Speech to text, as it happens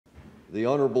the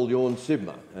Honourable Tjorn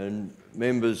Sibma. And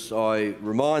members, I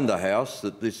remind the House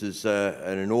that this is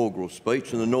an inaugural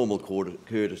speech and the normal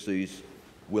courtesies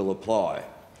will apply.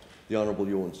 The Honourable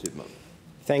Tjorn Sibma.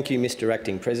 Thank you, Mr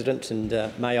Acting President, and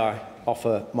may I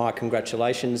offer my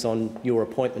congratulations on your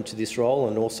appointment to this role,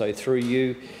 and also through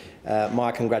you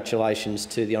my congratulations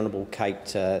to the Honourable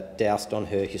Kate Doust on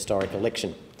her historic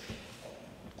election.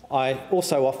 I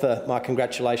also offer my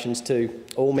congratulations to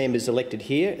all members elected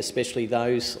here, especially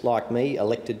those, like me,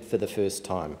 elected for the first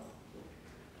time.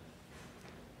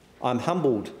 I'm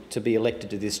humbled to be elected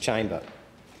to this chamber,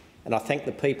 and I thank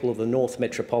the people of the North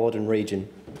Metropolitan region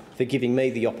for giving me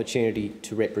the opportunity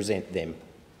to represent them.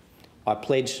 I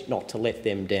pledge not to let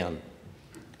them down.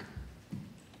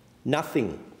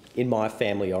 Nothing in my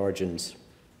family origins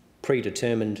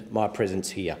predetermined my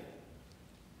presence here.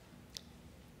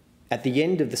 At the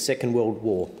end of the Second World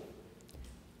War,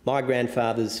 my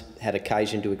grandfathers had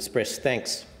occasion to express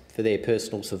thanks for their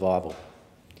personal survival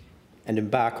and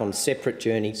embark on separate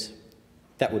journeys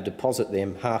that would deposit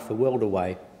them half the world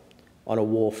away on a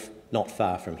wharf not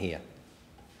far from here.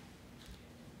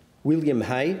 William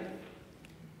Hay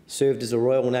served as a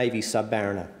Royal Navy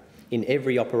sub-mariner in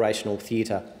every operational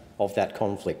theatre of that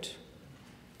conflict.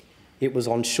 It was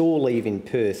on shore leave in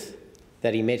Perth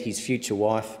that he met his future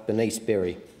wife, Bernice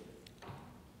Berry.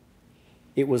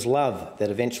 It was love that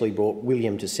eventually brought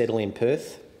William to settle in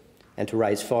Perth and to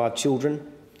raise 5 children,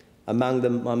 among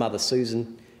them my mother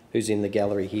Susan, who's in the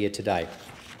gallery here today.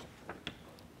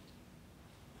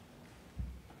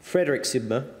 Frederick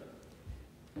Sibma,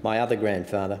 my other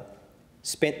grandfather,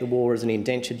 spent the war as an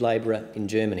indentured labourer in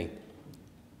Germany.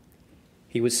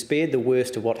 He was spared the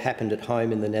worst of what happened at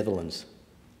home in the Netherlands.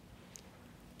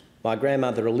 My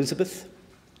grandmother Elizabeth,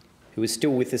 who is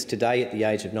still with us today at the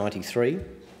age of 93,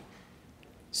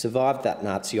 survived that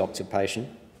Nazi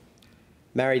occupation,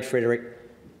 married Frederick,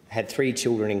 had 3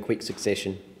 children in quick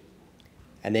succession,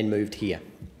 and then moved here.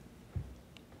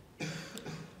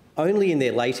 Only in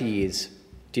their later years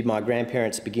did my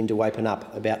grandparents begin to open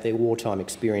up about their wartime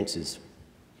experiences.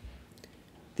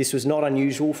 This was not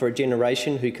unusual for a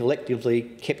generation who collectively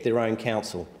kept their own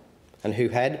counsel and who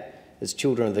had, as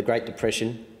children of the Great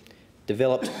Depression,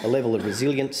 developed a level of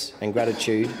resilience and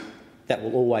gratitude that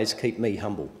will always keep me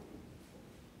humble.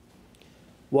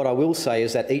 What I will say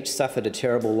is that each suffered a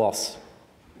terrible loss,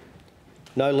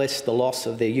 no less the loss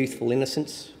of their youthful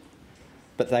innocence,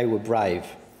 but they were brave,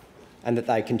 and that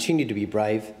they continue to be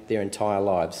brave their entire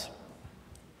lives.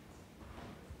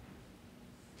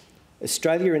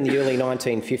 Australia in the early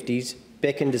 1950s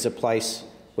beckoned as a place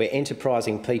where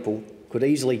enterprising people could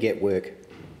easily get work,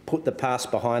 put the past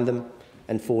behind them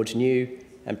and forge new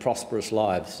and prosperous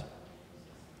lives.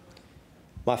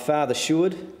 My father,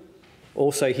 Sjoerd,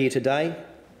 also here today,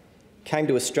 came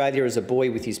to Australia as a boy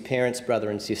with his parents,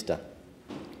 brother and sister.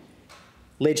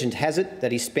 Legend has it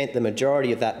that he spent the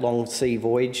majority of that long sea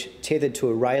voyage tethered to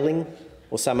a railing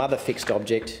or some other fixed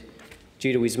object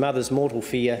due to his mother's mortal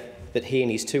fear that he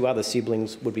and his 2 other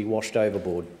siblings would be washed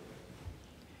overboard.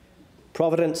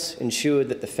 Providence ensured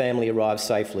that the family arrived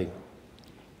safely.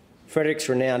 Frederick's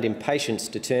renowned impatience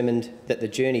determined that the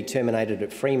journey terminated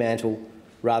at Fremantle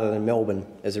rather than Melbourne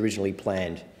as originally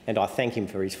planned, and I thank him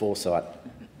for his foresight.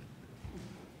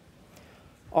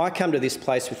 I come to this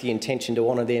place with the intention to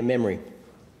honour their memory.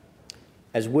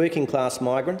 As working-class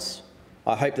migrants,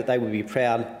 I hope that they will be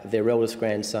proud of their eldest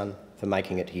grandson for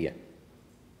making it here.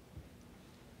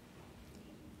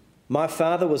 My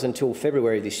father was, until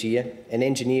February this year, an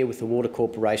engineer with the Water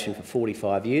Corporation for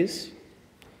 45 years.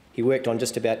 He worked on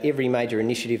just about every major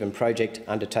initiative and project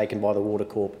undertaken by the Water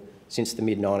Corp since the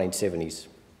mid-1970s.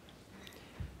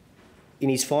 In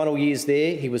his final years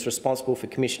there, he was responsible for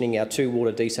commissioning our 2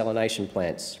 water desalination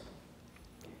plants.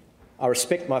 I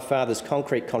respect my father's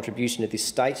concrete contribution to this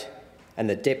state and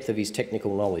the depth of his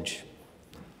technical knowledge.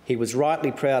 He was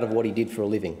rightly proud of what he did for a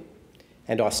living,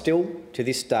 and I still, to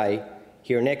this day,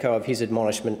 hear an echo of his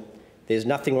admonishment, "There's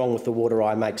nothing wrong with the water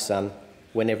I make, son,"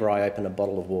 whenever I open a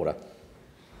bottle of water.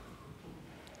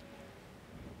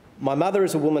 My mother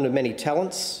is a woman of many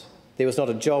talents. There was not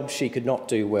a job she could not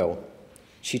do well.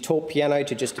 She taught piano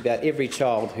to just about every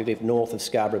child who lived north of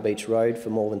Scarborough Beach Road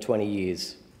for more than 20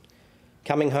 years.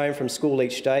 Coming home from school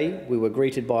each day, we were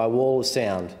greeted by a wall of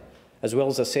sound, as well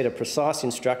as a set of precise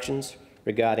instructions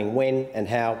regarding when and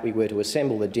how we were to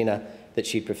assemble the dinner that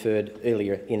she preferred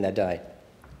earlier in the day.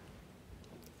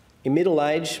 In middle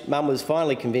age, Mum was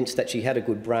finally convinced that she had a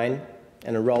good brain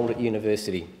and enrolled at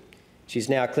university. She's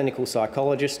now a clinical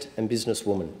psychologist and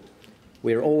businesswoman.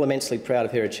 We are all immensely proud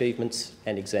of her achievements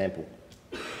and example.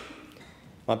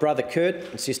 My brother Kurt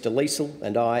and sister Liesl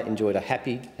and I enjoyed a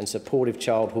happy and supportive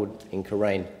childhood in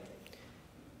Corrine.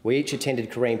 We each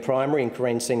attended Careen Primary and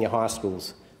Careen Senior High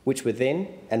Schools, which were then,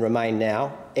 and remain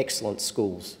now, excellent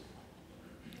schools.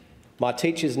 My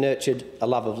teachers nurtured a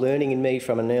love of learning in me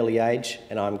from an early age,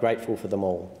 and I'm grateful for them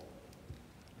all.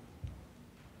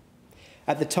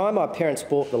 At the time my parents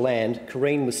bought the land,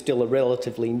 Careen was still a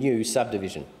relatively new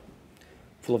subdivision,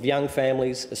 full of young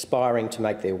families aspiring to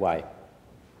make their way.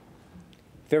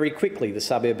 Very quickly, the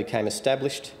suburb became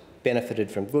established,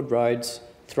 benefited from good roads,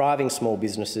 thriving small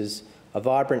businesses, a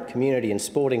vibrant community and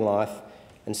sporting life,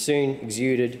 and soon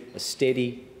exuded a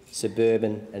steady,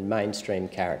 suburban and mainstream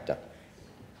character.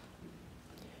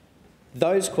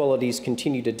 Those qualities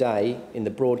continue today in the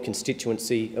broad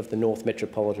constituency of the North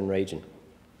Metropolitan region.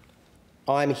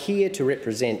 I am here to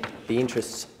represent the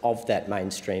interests of that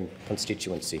mainstream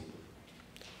constituency.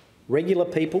 Regular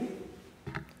people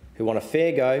who want a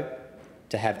fair go,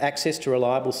 to have access to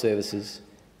reliable services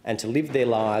and to live their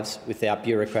lives without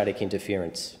bureaucratic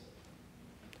interference.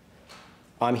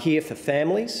 I'm here for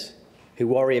families who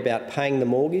worry about paying the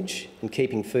mortgage and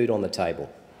keeping food on the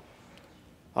table.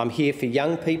 I'm here for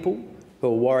young people who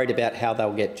are worried about how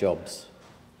they'll get jobs.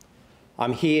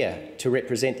 I'm here to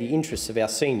represent the interests of our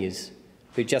seniors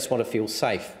who just want to feel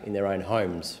safe in their own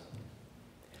homes.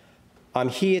 I'm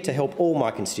here to help all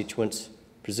my constituents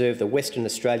preserve the Western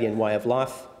Australian way of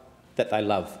life that they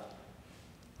love.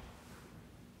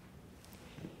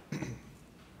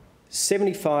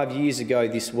 75 years ago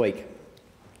this week,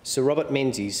 Sir Robert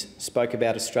Menzies spoke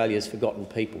about Australia's forgotten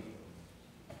people.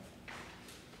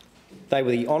 They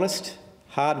were the honest,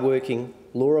 hard-working,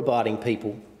 law-abiding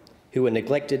people who were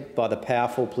neglected by the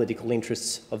powerful political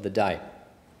interests of the day.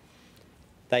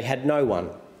 They had no one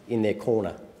in their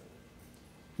corner.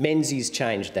 Menzies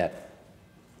changed that.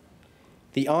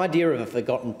 The idea of a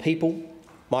forgotten people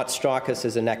might strike us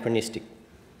as anachronistic,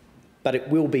 but it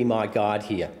will be my guide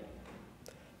here.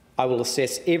 I will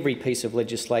assess every piece of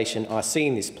legislation I see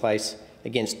in this place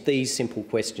against these simple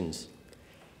questions.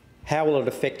 How will it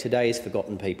affect today's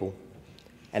forgotten people,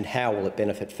 and how will it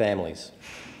benefit families?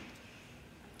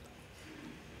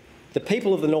 The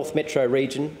people of the North Metro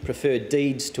region prefer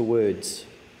deeds to words.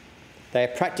 They are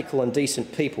practical and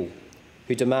decent people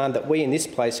who demand that we in this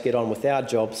place get on with our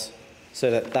jobs so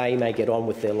that they may get on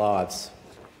with their lives.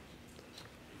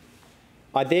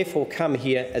 I therefore come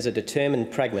here as a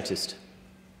determined pragmatist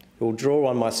who will draw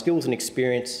on my skills and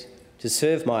experience to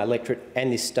serve my electorate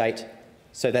and this state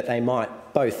so that they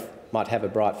both might have a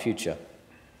bright future.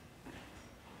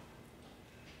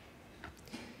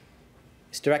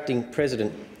 Mr. Acting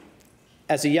President,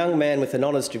 as a young man with an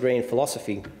honours degree in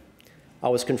philosophy, I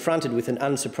was confronted with an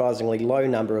unsurprisingly low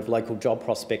number of local job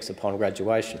prospects upon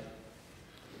graduation.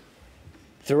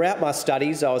 Throughout my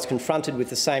studies, I was confronted with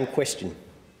the same question: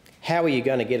 how are you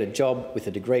going to get a job with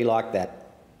a degree like that?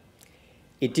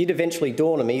 It did eventually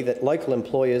dawn on me that local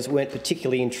employers weren't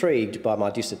particularly intrigued by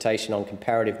my dissertation on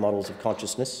comparative models of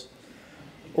consciousness,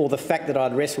 or the fact that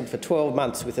I'd wrestled for 12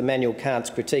 months with Immanuel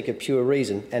Kant's Critique of Pure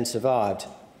Reason and survived,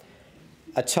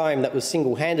 a tome that was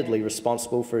single-handedly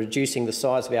responsible for reducing the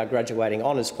size of our graduating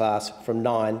honours class from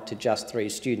 9 to just 3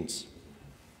 students.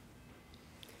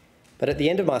 But at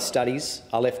the end of my studies,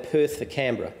 I left Perth for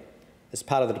Canberra as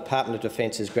part of the Department of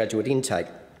Defence's graduate intake.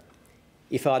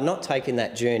 If I had not taken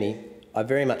that journey, I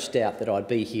very much doubt that I'd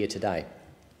be here today.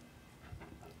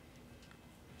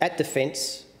 At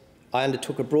Defence, I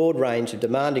undertook a broad range of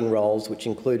demanding roles which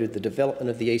included the development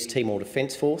of the East Timor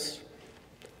Defence Force,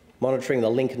 monitoring the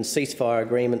Lincoln ceasefire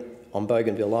agreement on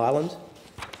Bougainville Island,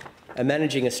 and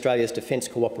managing Australia's defence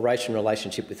cooperation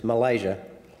relationship with Malaysia,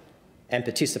 and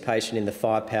participation in the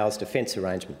Five Powers defence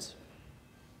arrangements.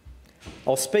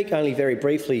 I'll speak only very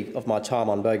briefly of my time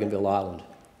on Bougainville Island.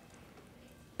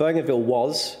 Bougainville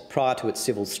was, prior to its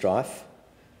civil strife,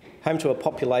 home to a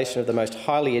population of the most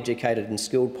highly educated and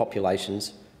skilled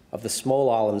populations of the small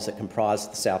islands that comprise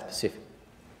the South Pacific.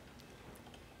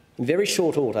 In very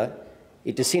short order,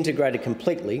 it disintegrated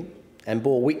completely and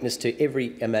bore witness to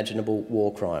every imaginable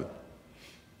war crime.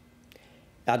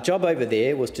 Our job over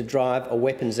there was to drive a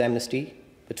weapons amnesty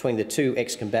between the two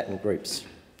ex-combatant groups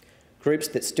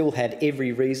that still had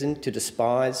every reason to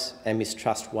despise and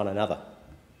mistrust one another.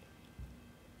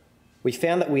 We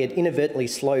found that we had inadvertently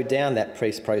slowed down that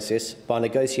peace process by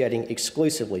negotiating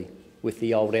exclusively with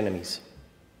the old enemies.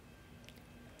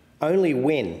 Only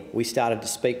when we started to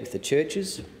speak with the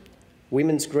churches,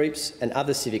 women's groups and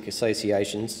other civic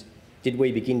associations did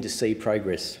we begin to see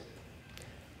progress.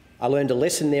 I learned a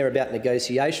lesson there about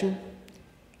negotiation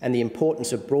and the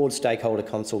importance of broad stakeholder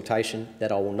consultation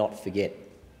that I will not forget.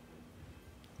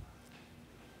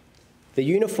 The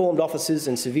uniformed officers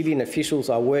and civilian officials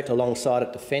I worked alongside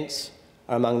at Defence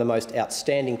are among the most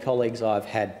outstanding colleagues I've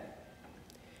had.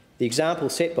 The example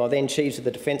set by then Chiefs of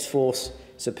the Defence Force,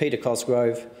 Sir Peter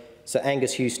Cosgrove, Sir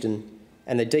Angus Houston,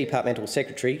 and the Departmental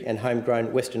Secretary and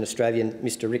homegrown Western Australian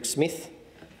Mr Rick Smith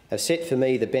have set for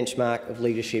me the benchmark of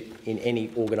leadership in any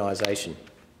organisation.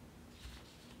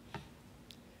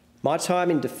 My time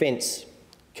in defence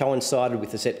coincided with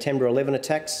the September 11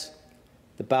 attacks,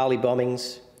 the Bali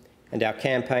bombings, and our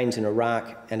campaigns in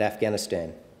Iraq and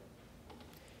Afghanistan.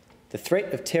 The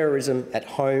threat of terrorism at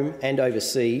home and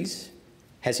overseas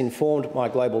has informed my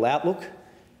global outlook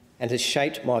and has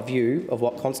shaped my view of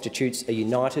what constitutes a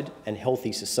united and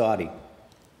healthy society.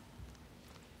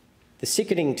 The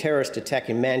sickening terrorist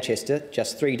attack in Manchester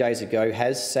just 3 days ago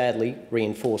has, sadly,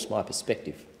 reinforced my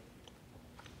perspective.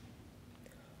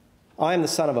 I am the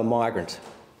son of a migrant.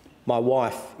 My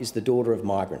wife is the daughter of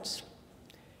migrants,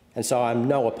 and so I am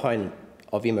no opponent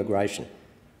of immigration.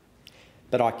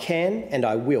 But I can and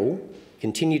I will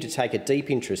continue to take a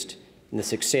deep interest in the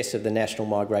success of the National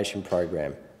Migration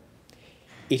Program.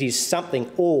 It is something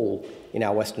all in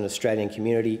our Western Australian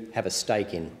community have a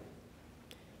stake in.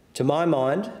 To my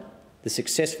mind, the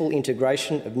successful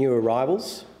integration of new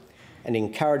arrivals and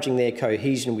encouraging their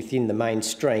cohesion within the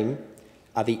mainstream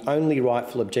are the only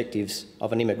rightful objectives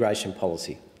of an immigration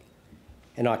policy,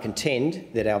 and I contend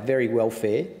that our very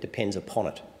welfare depends upon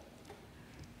it.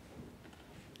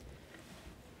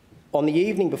 On the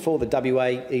evening before the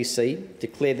WAEC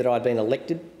declared that I'd been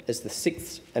elected as the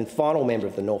 6th and final member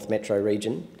of the North Metro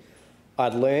region,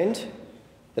 I'd learned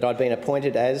that I'd been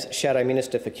appointed as Shadow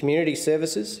Minister for Community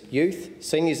Services, Youth,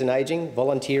 Seniors and Ageing,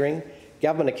 Volunteering,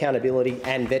 Government Accountability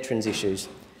and Veterans Issues.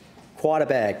 Quite a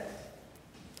bag.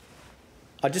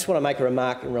 I just want to make a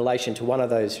remark in relation to one of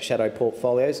those shadow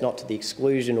portfolios, not to the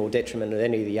exclusion or detriment of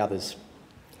any of the others.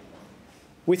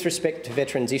 With respect to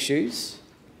veterans issues,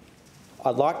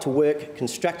 I'd like to work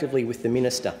constructively with the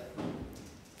Minister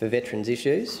for Veterans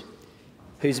Issues,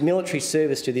 whose military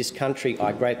service to this country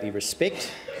I greatly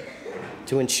respect,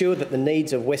 to ensure that the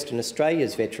needs of Western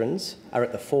Australia's veterans are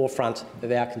at the forefront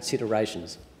of our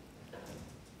considerations.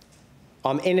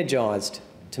 I'm energised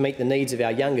to meet the needs of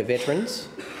our younger veterans,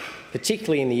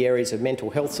 particularly in the areas of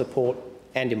mental health support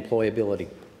and employability.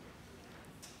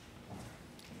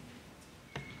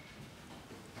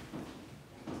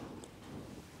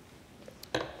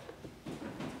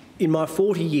 In my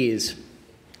 40 years,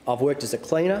 I've worked as a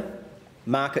cleaner,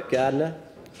 market gardener,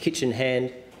 kitchen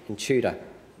hand and tutor.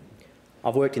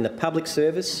 I've worked in the public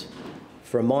service,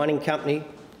 for a mining company,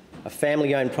 a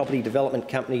family-owned property development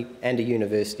company and a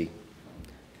university.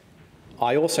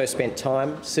 I also spent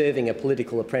time serving a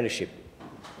political apprenticeship.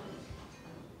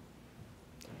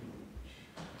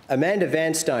 Amanda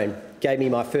Vanstone gave me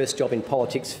my first job in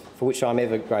politics, for which I'm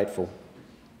ever grateful.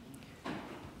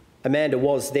 Amanda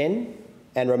was then,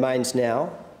 and remains now,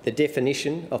 the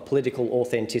definition of political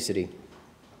authenticity.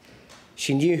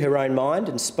 She knew her own mind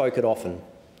and spoke it often,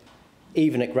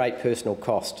 even at great personal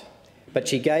cost. But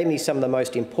she gave me some of the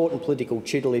most important political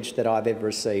tutelage that I've ever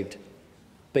received.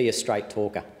 Be a straight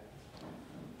talker.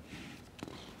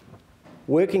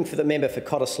 Working for the member for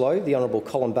Cottesloe, the Honourable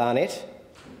Colin Barnett,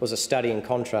 was a study in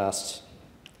contrasts.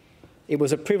 It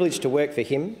was a privilege to work for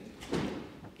him.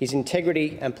 His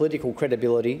integrity and political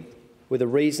credibility were the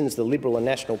reasons the Liberal and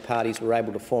National parties were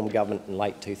able to form government in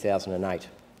late 2008.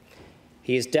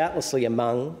 He is doubtlessly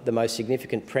among the most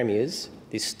significant premiers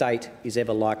this state is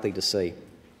ever likely to see.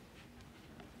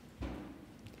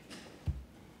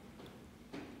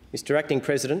 Mr Acting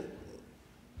President,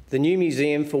 the new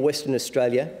Museum for Western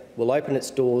Australia will open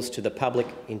its doors to the public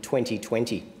in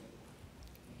 2020.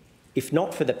 If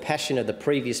not for the passion of the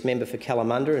previous member for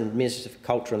Kalamunda and Minister for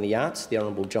Culture and the Arts, the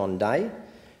Honourable John Day,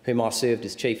 whom I served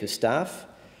as Chief of Staff,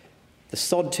 the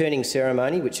sod turning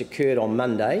ceremony, which occurred on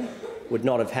Monday, would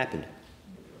not have happened.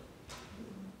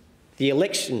 The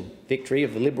election victory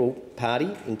of the Liberal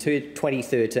Party in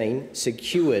 2013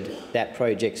 secured that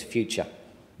project's future.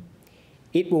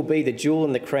 It will be the jewel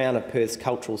in the crown of Perth's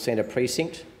Cultural Centre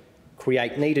precinct,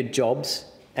 create needed jobs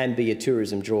and be a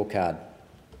tourism drawcard.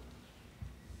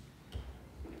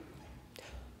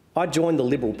 I joined the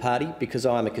Liberal Party because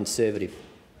I am a Conservative.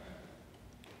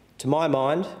 To my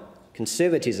mind,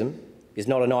 conservatism is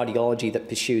not an ideology that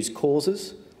pursues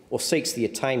causes or seeks the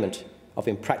attainment of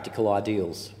impractical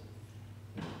ideals.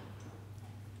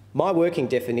 My working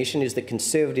definition is that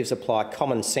Conservatives apply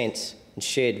common sense and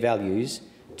shared values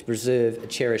to preserve a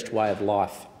cherished way of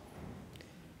life.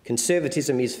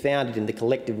 Conservatism is founded in the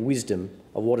collective wisdom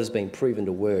of what has been proven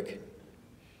to work.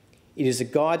 It is a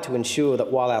guide to ensure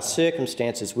that while our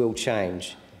circumstances will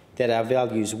change, that our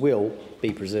values will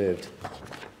be preserved.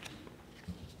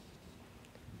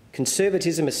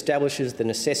 Conservatism establishes the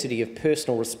necessity of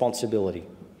personal responsibility.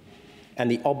 and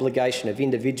the obligation of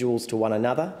individuals to one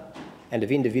another and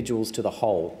of individuals to the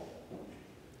whole.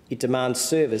 It demands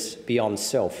service beyond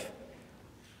self.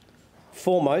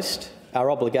 Foremost, our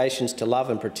obligations to love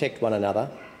and protect one another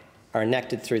are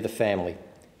enacted through the family,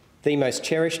 the most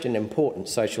cherished and important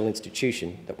social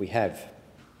institution that we have.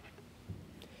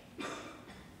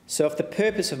 So if the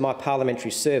purpose of my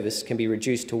parliamentary service can be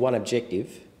reduced to one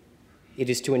objective, it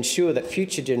is to ensure that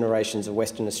future generations of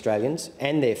Western Australians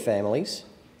and their families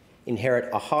inherit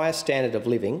a higher standard of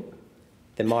living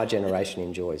than my generation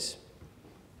enjoys.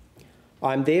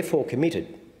 I am therefore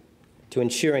committed to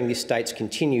ensuring this state's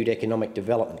continued economic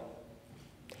development,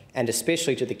 and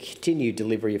especially to the continued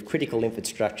delivery of critical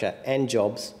infrastructure and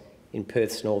jobs in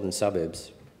Perth's northern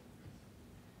suburbs.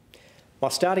 My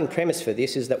starting premise for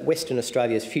this is that Western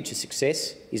Australia's future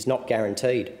success is not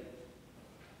guaranteed.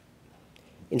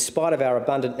 In spite of our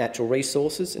abundant natural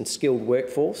resources and skilled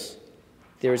workforce,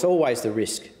 there is always the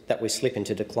risk that we slip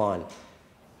into decline.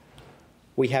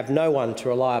 We have no one to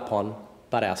rely upon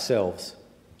but ourselves.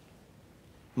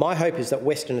 My hope is that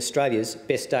Western Australia's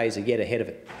best days are yet ahead of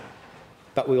it,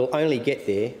 but we will only get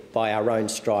there by our own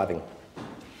striving.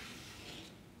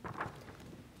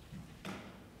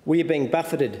 We are being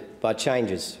buffeted by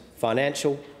changes: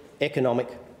 financial, economic,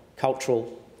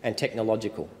 cultural and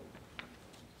technological.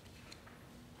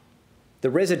 The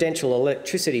residential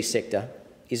electricity sector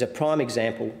is a prime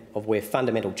example of where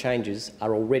fundamental changes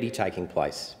are already taking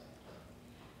place.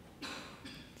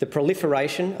 The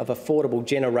proliferation of affordable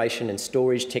generation and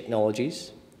storage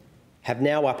technologies have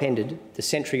now upended the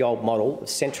century-old model of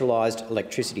centralised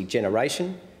electricity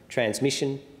generation,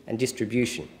 transmission and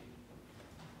distribution.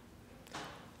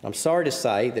 I'm sorry to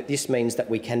say that this means that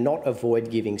we cannot avoid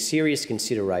giving serious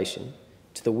consideration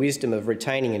to the wisdom of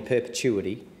retaining in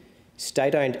perpetuity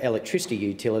state-owned electricity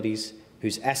utilities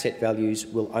whose asset values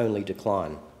will only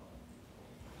decline.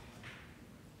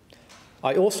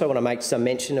 I also want to make some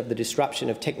mention of the disruption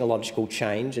of technological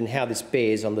change and how this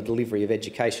bears on the delivery of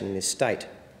education in this state.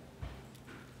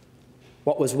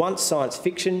 What was once science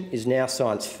fiction is now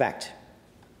science fact.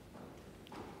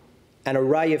 An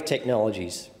array of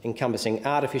technologies encompassing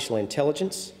artificial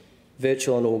intelligence,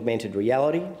 virtual and augmented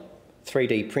reality,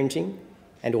 3D printing,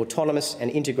 and autonomous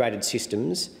and integrated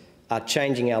systems are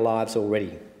changing our lives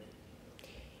already.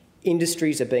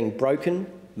 Industries are being broken,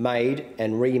 made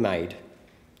and remade.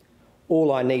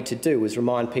 All I need to do is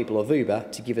remind people of Uber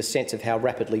to give a sense of how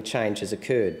rapidly change has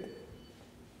occurred.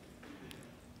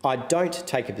 I don't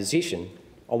take a position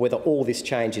on whether all this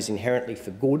change is inherently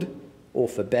for good or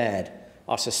for bad.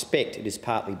 I suspect it is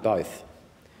partly both.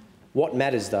 What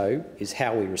matters, though, is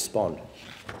how we respond.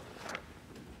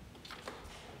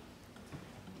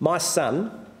 My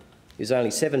son, who's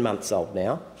only 7 months old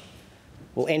now,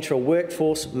 will enter a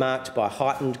workforce marked by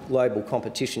heightened global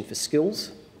competition for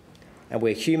skills and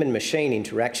where human-machine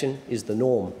interaction is the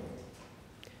norm.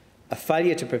 A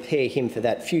failure to prepare him for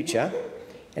that future,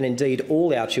 and indeed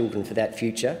all our children for that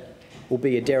future, will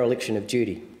be a dereliction of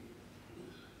duty.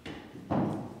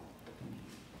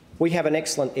 We have an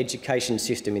excellent education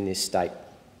system in this state,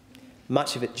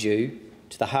 much of it due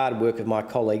to the hard work of my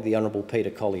colleague, the Honourable Peter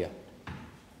Collier.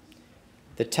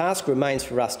 The task remains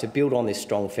for us to build on this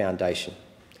strong foundation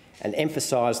and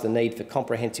emphasise the need for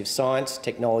comprehensive science,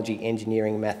 technology,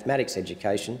 engineering and mathematics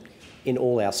education in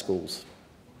all our schools.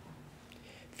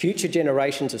 Future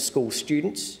generations of school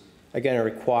students are going to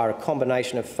require a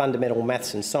combination of fundamental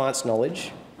maths and science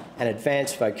knowledge and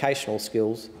advanced vocational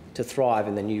skills to thrive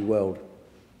in the new world.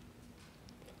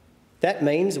 That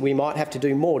means we might have to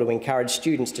do more to encourage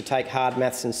students to take hard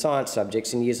maths and science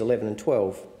subjects in years 11 and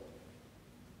 12.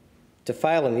 To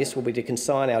fail in this will be to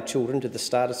consign our children to the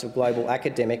status of global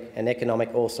academic and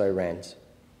economic also-rans.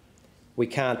 We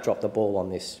can't drop the ball on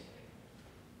this.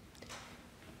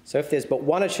 So if there's but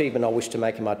one achievement I wish to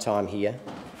make in my time here,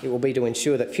 it will be to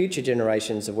ensure that future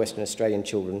generations of Western Australian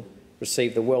children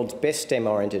receive the world's best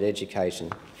STEM-oriented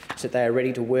education so that they are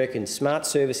ready to work in smart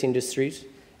service industries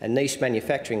and niche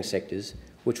manufacturing sectors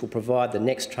which will provide the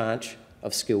next tranche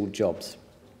of skilled jobs.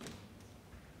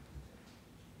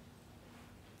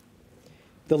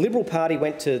 The Liberal Party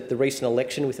went to the recent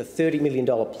election with a $30 million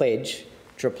pledge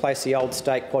to replace the old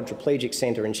state quadriplegic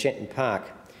centre in Shenton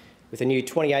Park with a new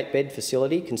 28-bed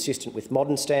facility consistent with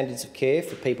modern standards of care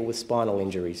for people with spinal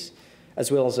injuries,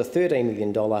 as well as a $13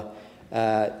 million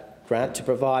grant to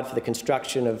provide for the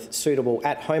construction of suitable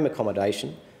at-home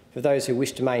accommodation for those who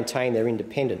wish to maintain their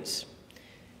independence.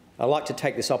 I'd like to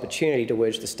take this opportunity to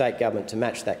urge the state government to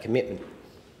match that commitment.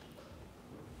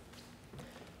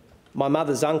 My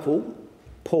mother's uncle,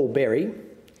 Paul Berry,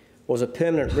 was a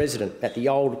permanent resident at the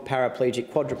old paraplegic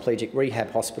quadriplegic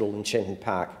rehab hospital in Shenton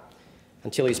Park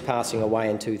until his passing away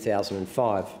in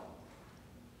 2005.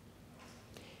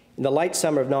 In the late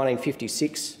summer of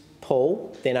 1956,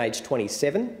 Paul, then aged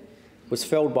 27, was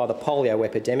felled by the polio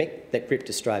epidemic that gripped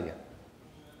Australia.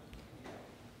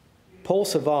 Paul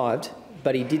survived,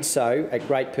 but he did so at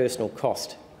great personal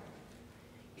cost.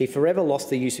 He forever lost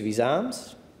the use of his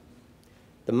arms.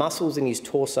 The muscles in his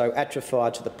torso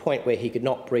atrophied to the point where he could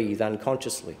not breathe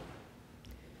unconsciously.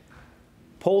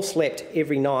 Paul slept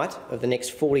every night of the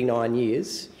next 49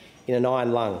 years in an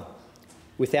iron lung.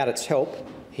 Without its help,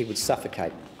 he would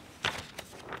suffocate.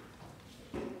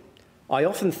 I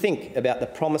often think about the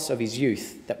promise of his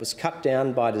youth that was cut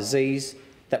down by a disease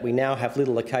that we now have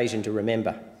little occasion to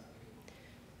remember.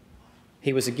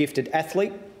 He was a gifted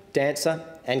athlete, dancer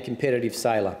and competitive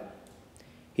sailor.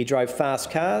 He drove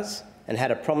fast cars and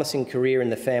had a promising career in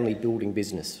the family building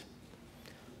business.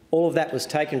 All of that was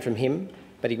taken from him,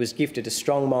 but he was gifted a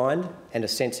strong mind and a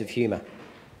sense of humour.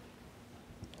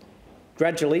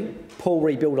 Gradually, Paul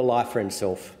rebuilt a life for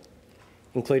himself,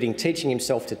 including teaching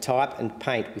himself to type and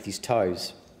paint with his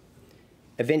toes,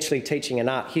 eventually teaching an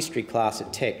art history class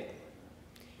at Tech.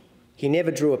 He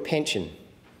never drew a pension,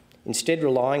 instead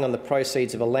relying on the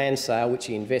proceeds of a land sale which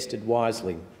he invested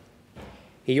wisely.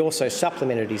 He also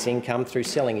supplemented his income through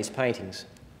selling his paintings.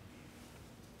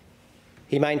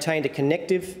 He maintained a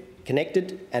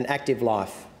connected and active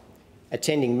life,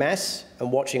 attending Mass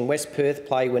and watching West Perth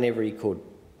play whenever he could.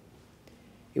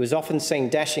 He was often seen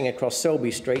dashing across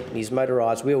Selby Street in his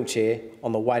motorised wheelchair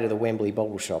on the way to the Wembley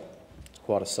bottle shop. It's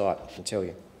quite a sight, I can tell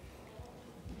you.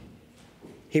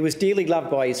 He was dearly loved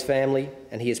by his family,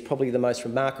 and he is probably the most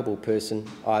remarkable person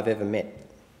I've ever met.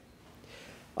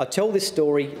 I tell this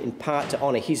story in part to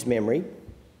honour his memory,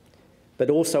 but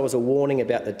also as a warning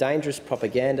about the dangerous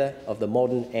propaganda of the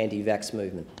modern anti-vax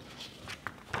movement.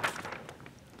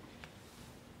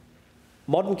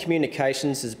 Modern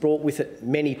communications has brought with it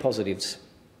many positives,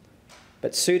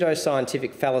 but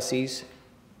pseudoscientific fallacies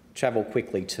travel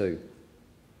quickly too.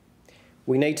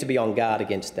 We need to be on guard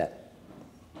against that.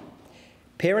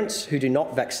 Parents who do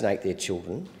not vaccinate their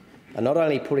children are not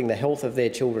only putting the health of their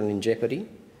children in jeopardy,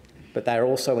 but they are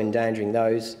also endangering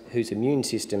those whose immune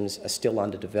systems are still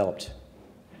underdeveloped.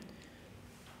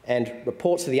 And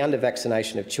reports of the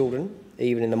under-vaccination of children,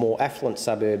 even in the more affluent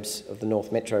suburbs of the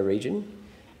North Metro region,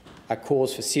 are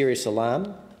cause for serious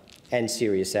alarm and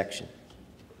serious action.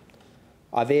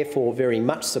 I therefore very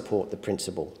much support the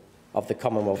principle of the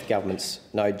Commonwealth Government's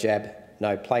no jab,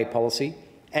 no play policy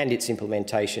and its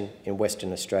implementation in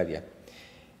Western Australia.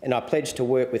 And I pledge to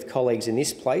work with colleagues in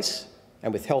this place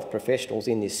and with health professionals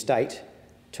in this state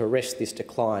to arrest this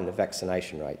decline of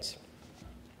vaccination rates.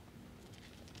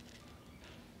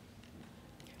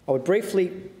 I would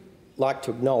briefly like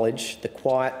to acknowledge the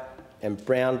quiet and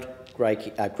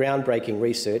groundbreaking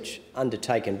research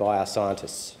undertaken by our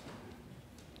scientists.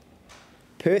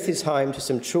 Perth is home to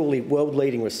some truly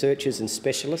world-leading researchers and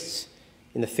specialists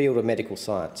in the field of medical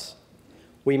science.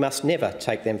 We must never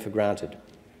take them for granted.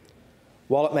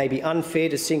 While it may be unfair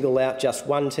to single out just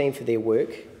one team for their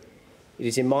work, it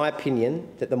is in my opinion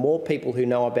that the more people who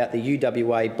know about the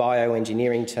UWA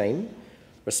bioengineering team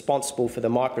responsible for the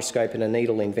microscope and a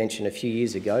needle invention a few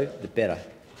years ago, the better.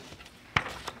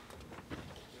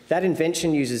 That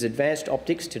invention uses advanced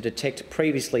optics to detect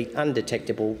previously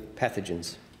undetectable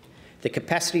pathogens. The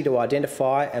capacity to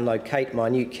identify and locate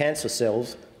minute cancer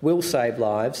cells will save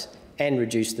lives and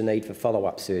reduce the need for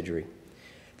follow-up surgery.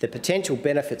 The potential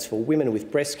benefits for women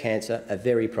with breast cancer are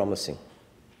very promising.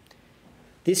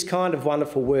 This kind of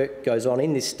wonderful work goes on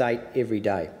in this state every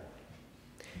day.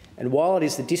 And while it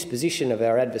is the disposition of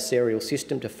our adversarial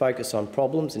system to focus on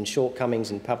problems and shortcomings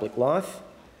in public life,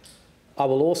 I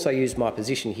will also use my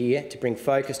position here to bring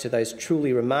focus to those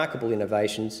truly remarkable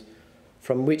innovations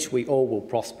from which we all will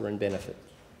prosper and benefit.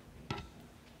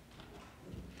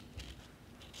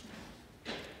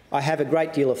 I have a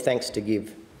great deal of thanks to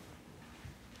give.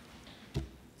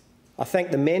 I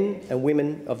thank the men and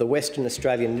women of the Western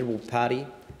Australian Liberal Party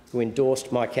who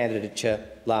endorsed my candidature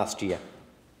last year.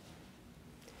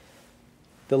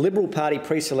 The Liberal Party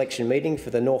pre-selection meeting for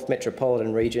the North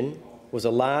Metropolitan region was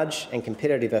a large and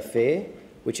competitive affair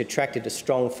which attracted a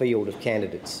strong field of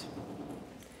candidates.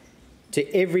 To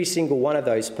every single one of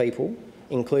those people,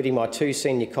 including my two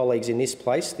senior colleagues in this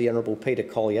place, the Honourable Peter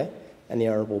Collier and the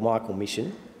Honourable Michael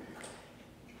Mission,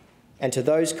 and to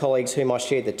those colleagues whom I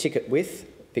shared the ticket with,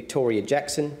 Victoria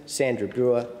Jackson, Sandra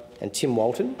Brewer and Tim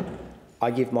Walton,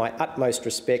 I give my utmost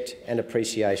respect and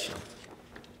appreciation.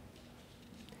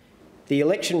 The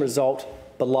election result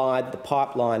belied the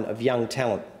pipeline of young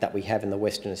talent that we have in the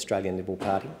Western Australian Liberal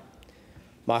Party.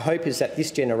 My hope is that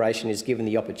this generation is given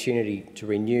the opportunity to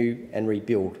renew and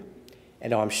rebuild,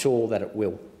 and I'm sure that it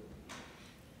will.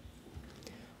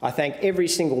 I thank every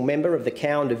single member of the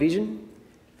Cowan Division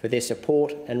for their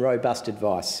support and robust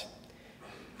advice,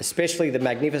 especially the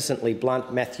magnificently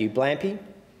blunt Matthew Blampy,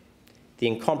 the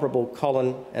incomparable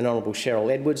Colin and Honourable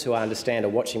Cheryl Edwards, who I understand are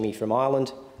watching me from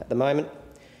Ireland at the moment,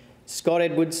 Scott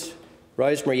Edwards,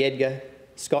 Rosemary Edgar,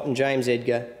 Scott and James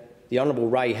Edgar, the Honourable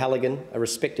Ray Halligan, a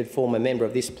respected former member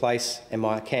of this place and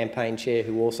my campaign chair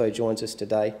who also joins us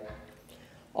today,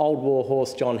 Old War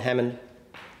Horse John Hammond,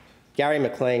 Gary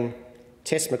McLean,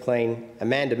 Tess McLean,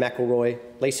 Amanda McElroy,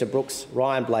 Lisa Brooks,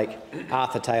 Ryan Blake,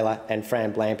 Arthur Taylor and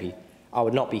Fran Blampy. I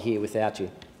would not be here without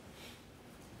you.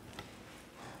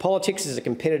 Politics is a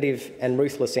competitive and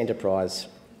ruthless enterprise.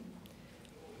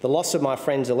 The loss of my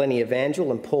friends Eleni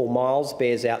Evangel and Paul Miles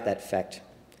bears out that fact.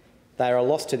 They are a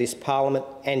loss to this parliament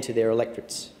and to their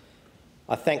electorates.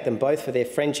 I thank them both for their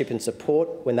friendship and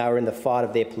support when they were in the fight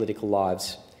of their political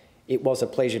lives. It was a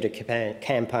pleasure to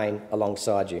campaign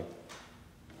alongside you.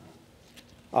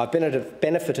 I've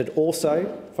benefited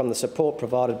also from the support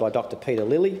provided by Dr Peter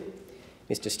Lilly,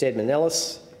 Mr Stedman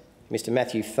Ellis, Mr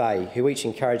Matthew Fay, who each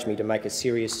encouraged me to make a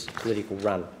serious political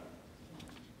run.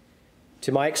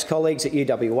 To my ex-colleagues at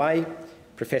UWA,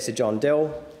 Professor John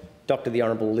Dell, Dr the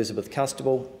Honourable Elizabeth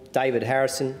Constable, David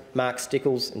Harrison, Mark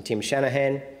Stickles and Tim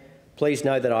Shanahan, please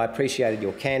know that I appreciated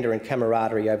your candour and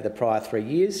camaraderie over the prior 3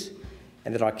 years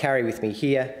and that I carry with me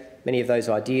here many of those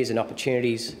ideas and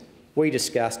opportunities we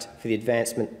discussed for the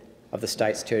advancement of the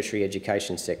state's tertiary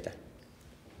education sector.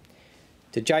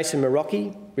 To Jason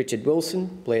Marocchi, Richard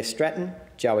Wilson, Blair Stratton,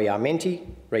 Joey Armenti,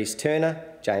 Reece Turner,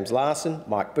 James Larson,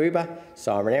 Mike Buber,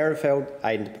 Simon Ehrenfeld,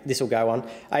 Aidan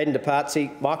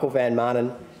DePazzi, Michael Van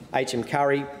Maanen, H.M.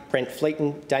 Curry, Brent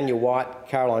Fleeton, Daniel White,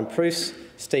 Caroline Pruce,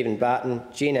 Stephen Barton,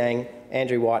 Jin Ang,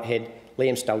 Andrew Whitehead,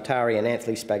 Liam Staltari and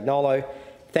Anthony Spagnolo.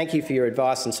 Thank you for your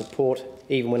advice and support,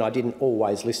 even when I didn't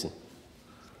always listen.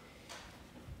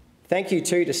 Thank you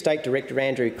too to State Director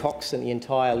Andrew Cox and the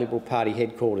entire Liberal Party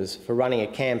headquarters for running a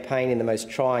campaign in the most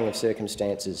trying of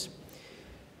circumstances.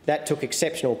 That took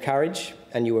exceptional courage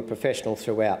and you were professional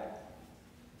throughout.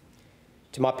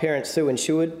 To my parents Sue and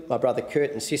Seward, my brother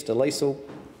Kurt and sister Liesl,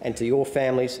 and to your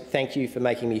families, thank you for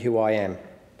making me who I am.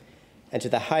 And to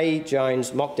the Hay,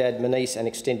 Jones, Mockdad, Manise and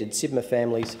extended Sibma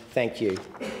families, thank you.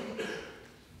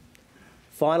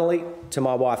 Finally, to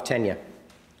my wife Tanya,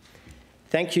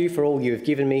 thank you for all you have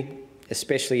given me,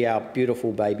 especially our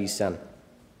beautiful baby son.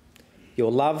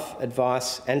 Your love,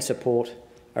 advice and support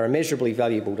are immeasurably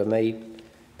valuable to me,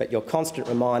 but your constant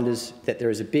reminders that there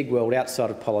is a big world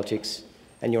outside of politics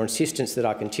and your insistence that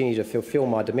I continue to fulfil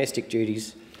my domestic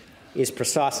duties is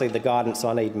precisely the guidance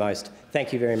I need most.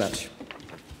 Thank you very much.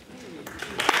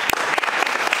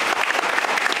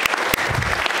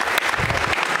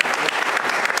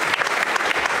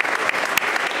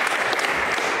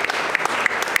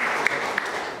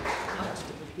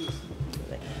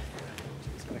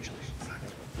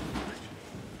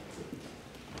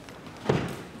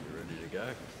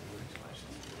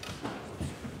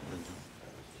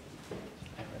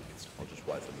 I'll just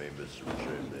wait for members to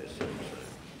resume their seats.